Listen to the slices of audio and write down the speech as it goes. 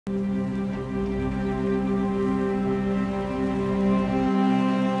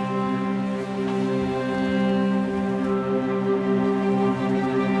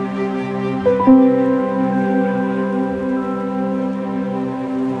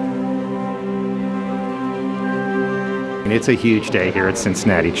And it's a huge day here at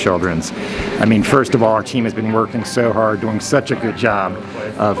Cincinnati Children's. I mean, first of all, our team has been working so hard, doing such a good job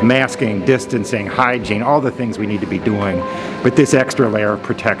of masking, distancing, hygiene, all the things we need to be doing. But this extra layer of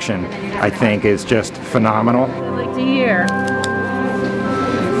protection, I think, is just phenomenal. I'd like to hear.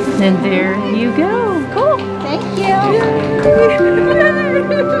 And there you go. Cool. Thank you.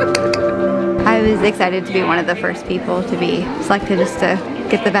 I was excited to be one of the first people to be selected just to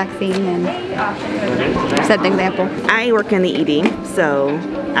get the vaccine and set an example. I work in the ED, so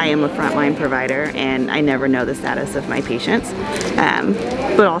I am a frontline provider and I never know the status of my patients,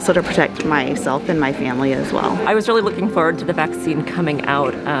 but also to protect myself and my family as well. I was really looking forward to the vaccine coming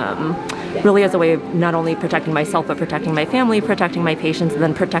out, really as a way of not only protecting myself, but protecting my family, protecting my patients, and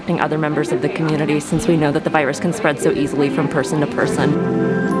then protecting other members of the community, since we know that the virus can spread so easily from person to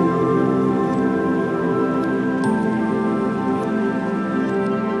person.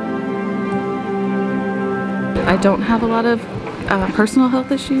 I don't have a lot of personal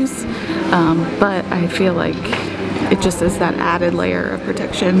health issues, but I feel like it just is that added layer of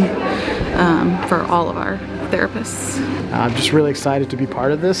protection for all of our therapists. I'm just really excited to be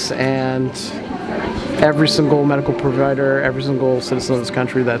part of this, and every single medical provider, every single citizen of this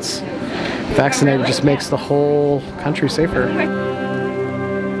country that's vaccinated just makes the whole country safer.